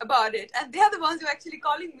forgot about it, and they are the ones who are actually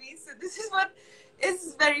calling me. So this is what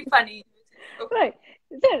is very funny. right.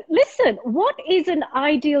 So listen, what is an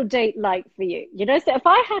ideal date like for you? You know, so if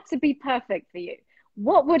I had to be perfect for you,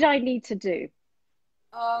 what would I need to do?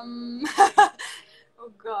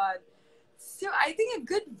 Oh God. So I think a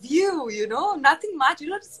good view, nothing much. You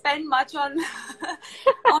don't spend much on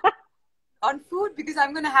on, on food because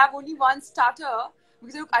I'm gonna have only one starter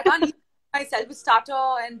because I can't eat myself a starter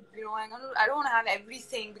and I don't want to have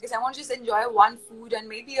everything because I want to just enjoy one food and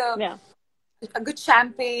maybe Yeah. a good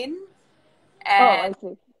champagne Oh, I and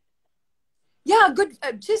see. yeah, a good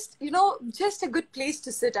just a good place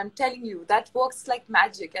to sit. I'm telling you that works like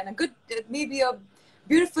magic and a good maybe a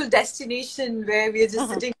beautiful destination where we're just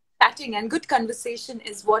Uh-huh. sitting chatting and good conversation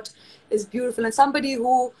is what is beautiful and somebody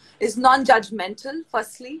who is non-judgmental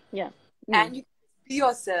firstly Yeah. Mm. and you be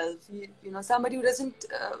yourself somebody who doesn't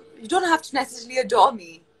you don't have to necessarily adore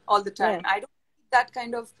me all the time. Yeah. I don't need that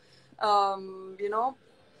kind of um, you know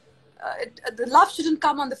the love shouldn't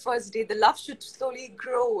come on the first day. The love should slowly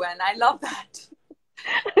grow and I love that.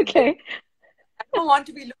 Okay. I don't want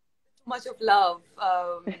to be looking for too much of love.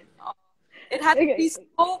 It has to be Okay.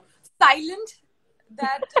 so silent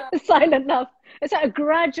that Silent love. It's a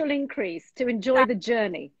gradual increase to enjoy that's the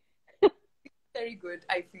journey. very good,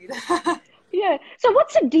 I feel. Yeah. So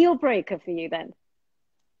what's a deal breaker for you then?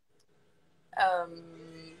 um,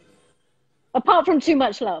 Apart from too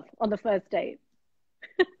much love on the first date.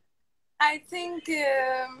 I think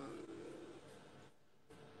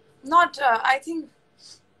not. I think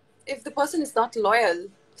if the person is not loyal,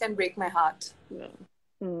 can break my heart. Yeah.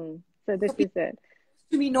 Mm. So this So is people it.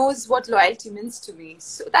 to me knows what loyalty means to me.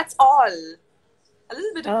 So that's all. A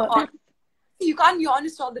little bit of Oh, honesty. that's You can't be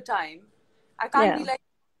honest all the time. I can't be yeah. like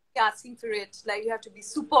asking for it. Like you have to be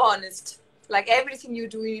super honest. Like everything you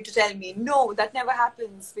do, you need to tell me. No, that never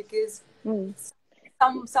happens because Mm.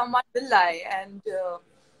 someone will lie, and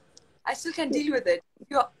I still can deal with it.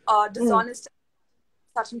 You're Mm. dishonest at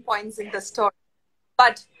certain points in the story,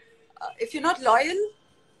 but if you're not loyal,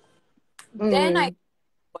 then I Mm.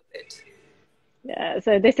 got it. Yeah,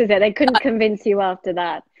 so this is it. They couldn't convince you after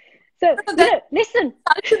that. So, No, that listen.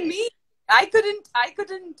 to me, I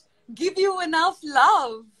couldn't give you enough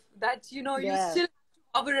love that, you Yeah, still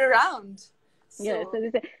hover around. yeah.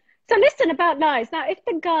 So, So listen about lies. Now, if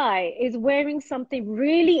the guy is wearing something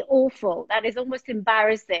really awful that is almost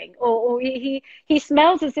embarrassing, or he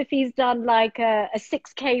smells as if he's done like a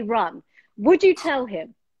 6K run, would you tell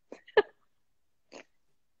him?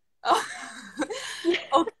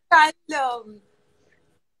 okay, I'll,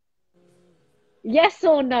 Yes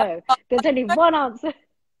or no? There's only one answer.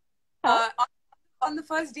 Huh? uh, on the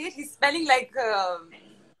first date, he's smelling like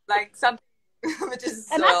something which is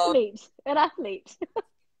An athlete, an athlete.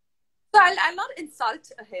 so I'll not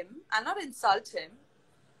insult him. I'll not insult him.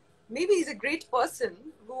 Maybe he's a great person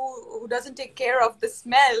who doesn't take care of the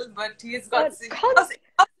smell, but he's got But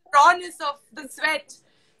the rawness of the sweat.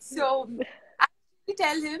 So I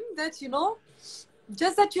tell him that,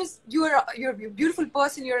 just that you're a beautiful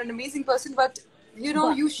person, you're an amazing person, but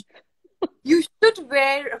but you should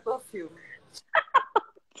wear a perfume.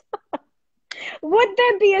 would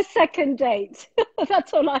there be a second date?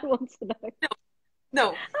 That's all I want to know.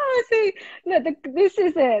 No. Oh, see, look, this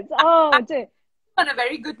is it. Oh, dear. On a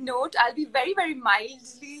very good note, I'll be very, very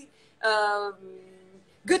mildly um,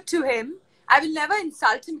 good to him. I will never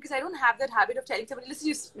insult him because I don't have that habit of telling somebody, listen,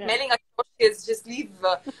 you're Yeah. smelling atrocious, just leave.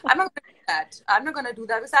 I'm not going to do that. I'm not going to do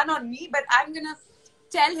that. It's not on me, but I'm going to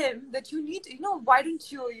tell him that you need, why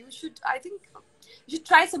don't you should, I think, you should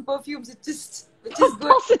try some perfumes. It's just good.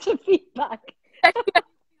 Positive feedback.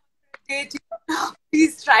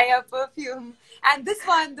 Please try a perfume. And this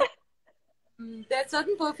one, there are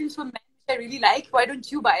certain perfumes for men which I really like. Why don't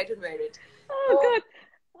you buy it and wear it? Oh, So, good.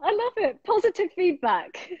 I love it. Positive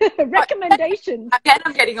feedback. Recommendations. again,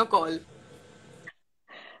 I'm getting a call.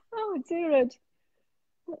 Oh, dear.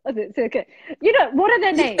 It's okay. What are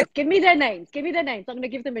their names? Give me their names. Give me their names. I'm going to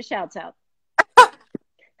give them a shout out.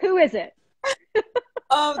 Who is it?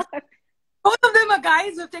 Um, both of them are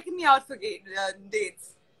guys who have taken me out for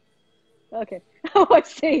dates. Okay. Oh, I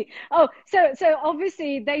see. Oh, so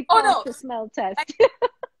obviously they Oh passed no, the smell test. like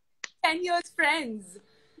 10 years friends.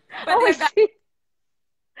 But Oh, I they're guys see.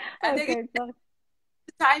 and they get Okay, fine.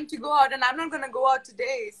 time to go out, and I'm not going to go out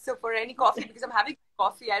today. So for any coffee, because I'm having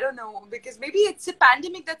coffee, I don't know. Because maybe it's a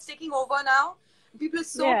pandemic that's taking over now. People are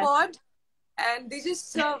so Yeah, bored, and they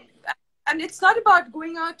just. And it's not about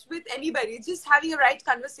going out with anybody. It's just having a right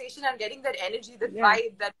conversation and getting that energy, that yeah,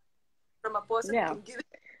 vibe that from a person who yeah. can give it.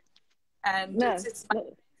 And No, it's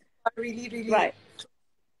no. really, really. Right.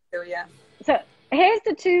 So yeah. So here's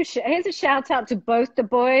a shout out to both the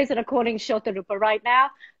boys that are calling Satarupa right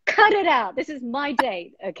now. Cut it out. This is my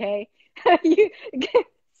date, okay? You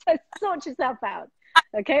so sort yourself out,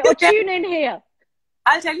 okay? Or Okay. tune in here.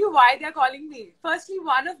 I'll tell you why they're calling me. Firstly,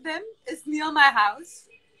 one of them is near my house.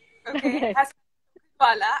 Okay, Okay. has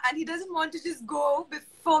wala, and he doesn't want to just go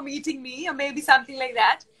before meeting me, or maybe something like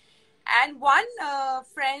that. And one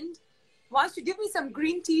friend wants to give me some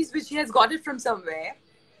green teas, which he has got it from somewhere,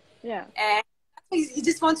 Yeah. and he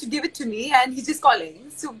just wants to give it to me, and he's just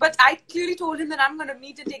calling. So, but I clearly told him that I'm going to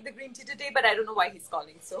meet and take the green tea today, but I don't know why he's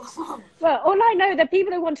calling. So, Well, all I know, the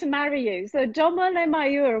people who want to marry you. So Jamal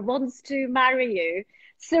Mayur wants to marry you.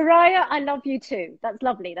 Soraya, I love you too. That's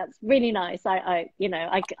lovely. That's really nice. I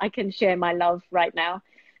can share my love right now.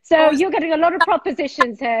 So oh, you're getting a lot of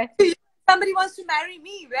propositions here. somebody wants to marry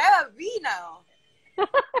me. Where are we now?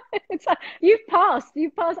 It's like, you've passed.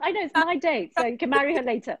 You've passed. I know it's my date, so you can marry her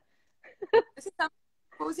later. This is somebody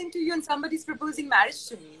proposing to you, and somebody's proposing marriage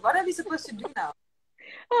to me. What are we supposed to do now?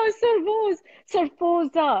 Oh,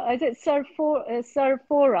 Surforza. Is it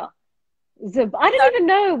Surfora? I don't even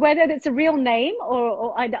know whether it's a real name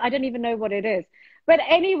or I don't even know what it is. But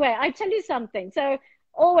anyway, I tell you something. So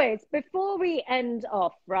always before we end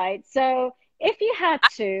off, right? So if you had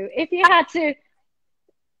to,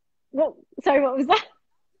 well, sorry, what was that?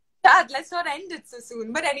 Dad, let's not end it so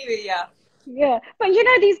soon. But anyway, yeah. Yeah, but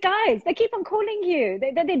these guys, they keep on calling you.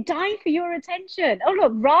 They're dying for your attention. Oh,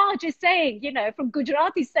 look, Raj is saying, from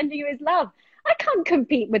Gujarat, he's sending you his love. I can't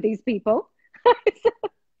compete with these people.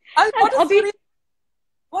 And What is I'll be, Surya?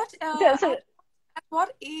 What so, at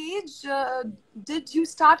what age did you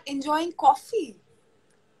start enjoying coffee?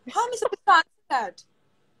 How am I supposed to answer that?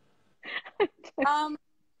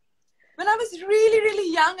 When I was really,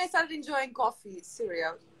 really young, I started enjoying coffee,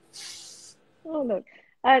 Surya. oh, look.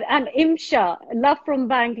 And Imsha, love from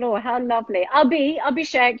Bangalore. How lovely.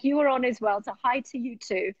 Abhishek, you were on as well. So hi to you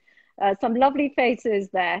too. Some lovely faces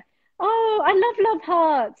there. Oh, I love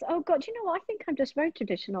hearts. Oh God, you know what? I think I'm just very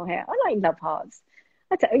traditional here. I like love hearts.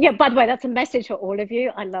 Yeah, by the way, that's a message for all of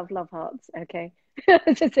you. I love hearts. Okay.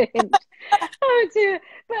 Just a hint. Oh dear.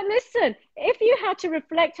 But listen, if you had to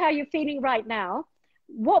reflect how you're feeling right now,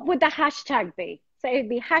 what would the hashtag be? So it'd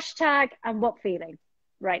be hashtag and what feeling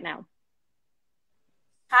right now?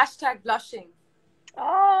 Hashtag blushing.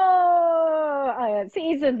 Oh,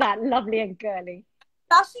 see, isn't that lovely and girly?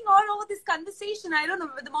 Blushing all over this conversation. I don't know.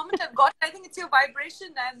 The moment I've got it, I think it's your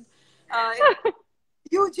vibration, and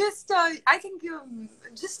you just, I think you're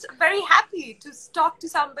just very happy to talk to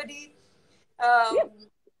somebody Yeah.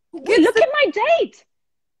 who Well, gives look the, at my date.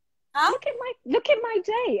 huh? Look at my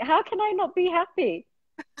date. How can I not be happy?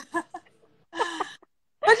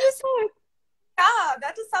 But you see, Oh, yeah,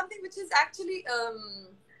 that is something which is actually,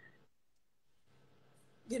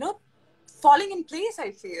 falling in place,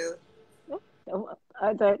 I feel. oh,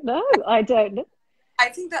 I don't know. I don't know. I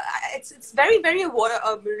think that it's very, very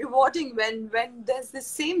rewarding when there's the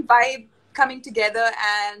same vibe coming together,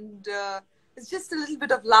 and it's just a little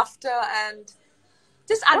bit of laughter and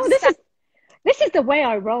just Oh, understand. this is the way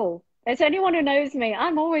I roll. As anyone who knows me,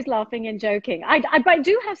 I'm always laughing and joking. But I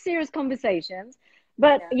do have serious conversations,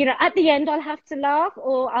 but Yeah, you know, at the end, I'll have to laugh,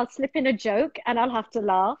 or I'll slip in a joke and I'll have to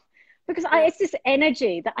laugh because yeah. it's this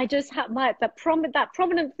energy that I just have. That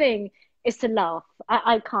prominent thing is to laugh.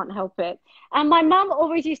 I can't help it. And my mum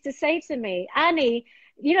always used to say to me, Annie,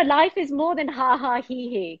 you know, life is more than ha ha he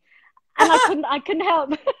he, and I couldn't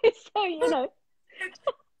help. So you know,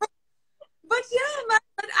 But yeah, man,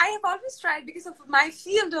 but I have always tried because of my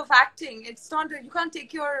field of acting. It's not you can't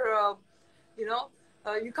take your, you know,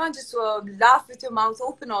 you can't just laugh with your mouth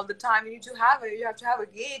open all the time. You have to have a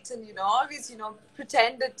gate, and always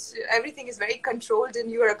pretend that everything is very controlled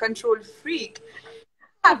and you are a control freak.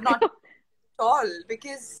 I have not at all,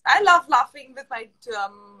 because I love laughing with my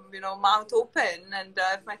mouth open, and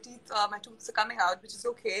if my tooths are coming out, which is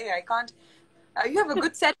okay. I can't. You have a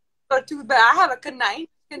good set or two, but I have a canine.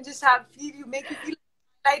 Can just make you feel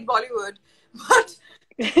like Bollywood,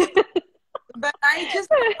 but I just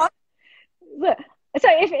Look, so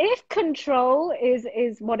if control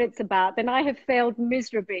is what it's about, then I have failed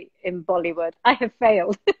miserably in Bollywood. I have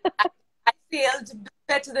failed. I failed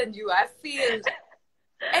better than you. I failed.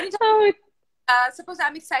 Anytime, Oh, suppose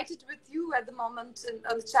I'm excited with you at the moment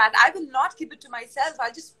on the chat, I will not keep it to myself.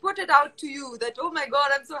 I'll just put it out to you that, oh my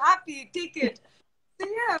God, I'm so happy. Take it. So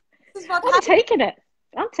yeah, this is what I'm happens. taking it.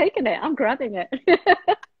 I'm taking it. I'm grabbing it.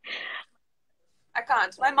 I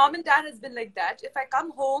can't. My mom and dad has been like that. If I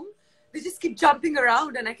come home, they just keep jumping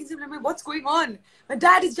around, and I can say, what's going on? My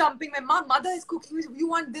dad is jumping. My mother is cooking. You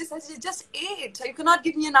want this? I said, just ate. You cannot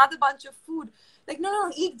give me another bunch of food. Like,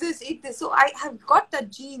 no, eat this, eat this. So I have got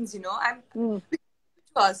that genes, I'm Mm. to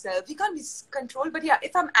ourselves. We can't be controlled. But yeah,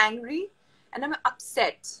 if I'm angry and I'm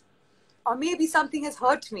upset, or maybe something has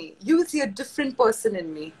hurt me, you will see a different person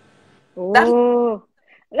in me. That Oh,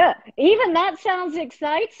 look, even that sounds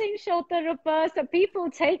exciting, Satarupa. So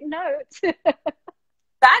people take note.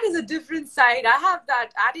 that is a different side. I have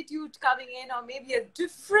that attitude coming in, or maybe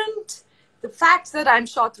the fact that I'm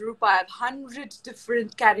Satarupa, I have 100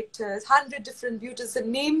 different characters, 100 different beauties, a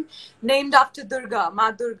name named after Durga,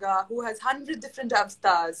 Ma Durga, who has 100 different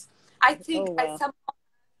avatars. I Oh, think I wow. somehow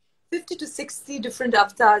 50 to 60 different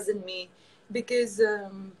avatars in me, because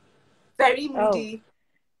very Oh, moody,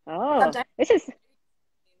 oh, sometimes this is,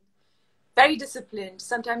 very disciplined,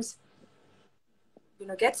 sometimes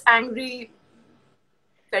gets angry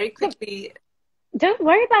very so quickly. don't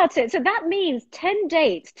worry about it. So that means 10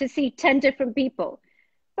 dates to see 10 different people.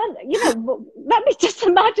 Well, you know, let me just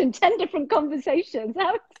imagine 10 different conversations.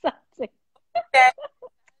 How exciting.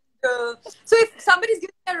 So if somebody's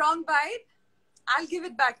giving me a wrong vibe, I'll give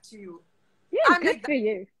it back to you. Yeah, I'm good like for that.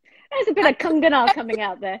 you. There's a bit And of Kangana coming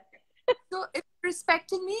out there. so if you're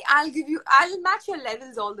respecting me, I'll match your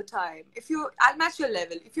levels all the time. I'll match your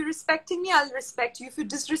level. If you're respecting me, I'll respect you. If you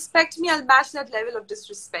disrespect me, I'll match that level of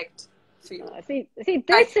disrespect for you. See, Right?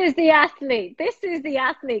 this is the athlete. This is the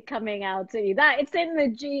athlete coming out to you. That it's in the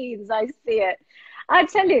genes. I see it. I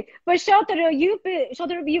tell you, but Shotaro,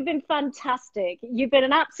 you've been fantastic. You've been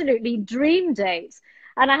an absolutely dream date.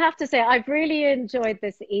 And I have to say, I've really enjoyed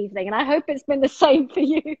this evening, and I hope it's been the same for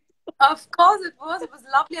you. Of course it was. It was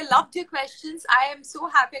lovely. I loved your questions. I am so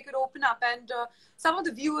happy I could open up. And some of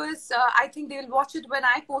the viewers, I think they'll watch it when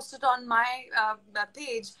I post it on my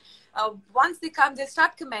page. Once they come, they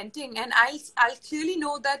start commenting. And I'll clearly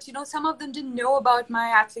know that, some of them didn't know about my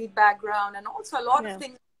athlete background, and also a lot of Yeah.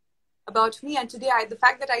 things about me. And today, the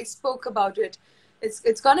fact that I spoke about it,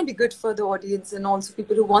 it's going to be good for the audience, and also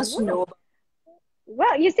people who wants to know Well, about.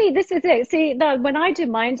 well, you see, this is it. See, no, when I do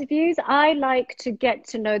my interviews, I like to get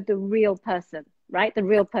to know the real person. right? The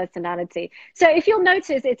real personality. So if you'll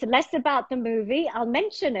notice, it's less about the movie. I'll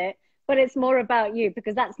mention it, but it's more about you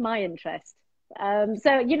because that's my interest.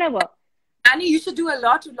 So you know what? Annie, you should do a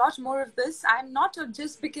lot more of this. I'm not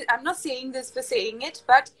just because I'm not saying this for saying it,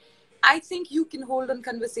 but I think you can hold on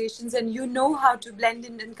conversations and you know how to blend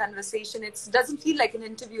in conversation. It doesn't feel like an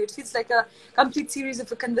interview. It feels like a complete series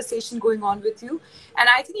of a conversation going on with you. And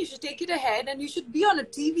I think you should take it ahead and you should be on a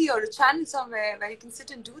TV or a channel somewhere where you can sit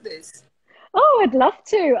and do this. Oh, I'd love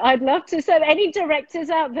to. I'd love to. So any directors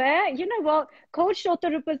out there, you know what? Call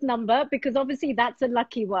Shotarupa's number because obviously that's a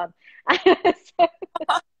lucky one. So,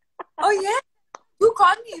 Oh, yeah. Do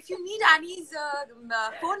call me if you need Annie's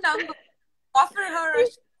phone number. Offer her a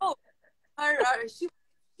show.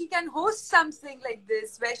 She can host something like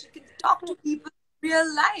this where she can talk to people in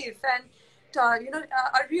real life and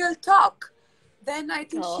a real talk. Then I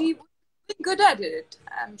think she would be good at it.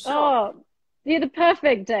 I'm sure. oh, you're the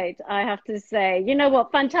perfect date, I have to say. You know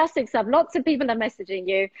what? Fantastic stuff. Lots of people are messaging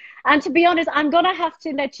you. And to be honest, I'm going to have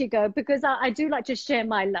to let you go because I do like to share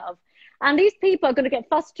my love. And these people are going to get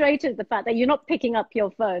frustrated at the fact that you're not picking up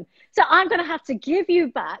your phone. So I'm going to have to give you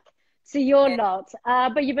back to your lot.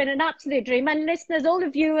 But you've been an absolute dream. And listeners, all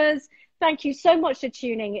the viewers, thank you so much for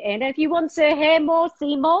tuning in. If you want to hear more,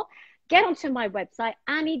 see more, get onto my website,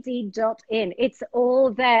 annied.in. It's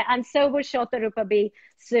all there. And so will Shotarupa be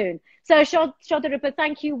soon. So Shotarupa,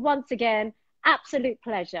 thank you once again. Absolute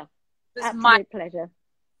pleasure. Absolute pleasure.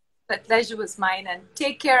 The pleasure was mine. And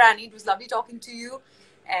take care, Annie. It was lovely talking to you.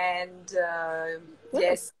 And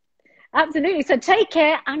yes. Absolutely. So take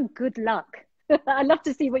care and good luck. I'd love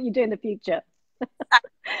to see what you do in the future.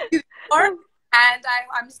 And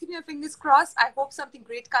I'm just keeping my fingers crossed. I hope something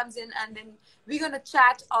great comes in and then we're going to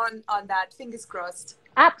chat on that. Fingers crossed.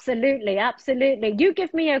 Absolutely. Absolutely. You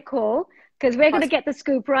give me a call because we're going to get the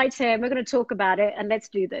scoop right here and we're going to talk about it and let's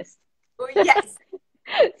do this. Oh, yes.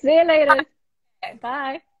 See you later.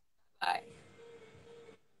 Bye. Bye.